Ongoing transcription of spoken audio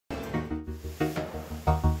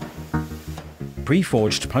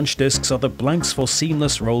Pre-forged punch discs are the blanks for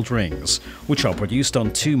seamless rolled rings, which are produced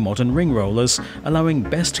on 2 modern ring rollers, allowing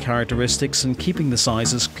best characteristics and keeping the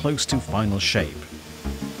sizes close to final shape.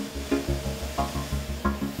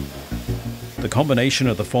 The combination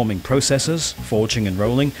of the forming processes, forging and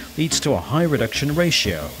rolling, leads to a high reduction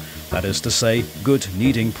ratio, that is to say, good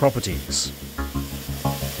kneading properties.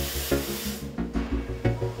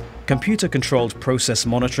 Computer-controlled process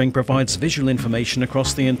monitoring provides visual information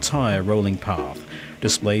across the entire rolling path,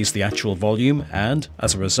 displays the actual volume and,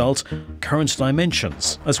 as a result, current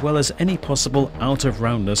dimensions, as well as any possible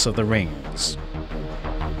out-of-roundness of the rings.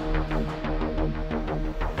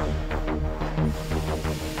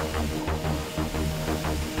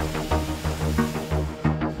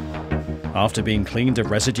 After being cleaned of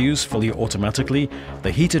residues fully automatically, the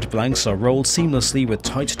heated blanks are rolled seamlessly with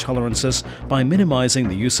tight tolerances by minimizing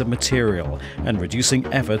the use of material and reducing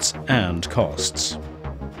efforts and costs.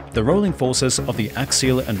 The rolling forces of the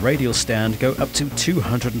axial and radial stand go up to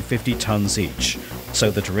 250 tons each, so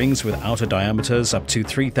that rings with outer diameters up to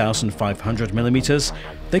 3,500 mm,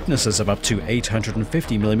 thicknesses of up to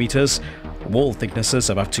 850 mm, wall thicknesses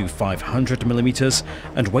of up to 500 mm,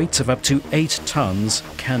 and weights of up to 8 tons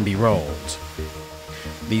can be rolled.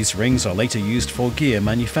 These rings are later used for gear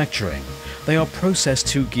manufacturing. They are processed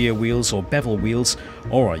to gear wheels or bevel wheels,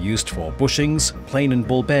 or are used for bushings, plain and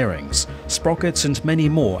ball bearings, sprockets and many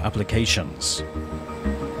more applications.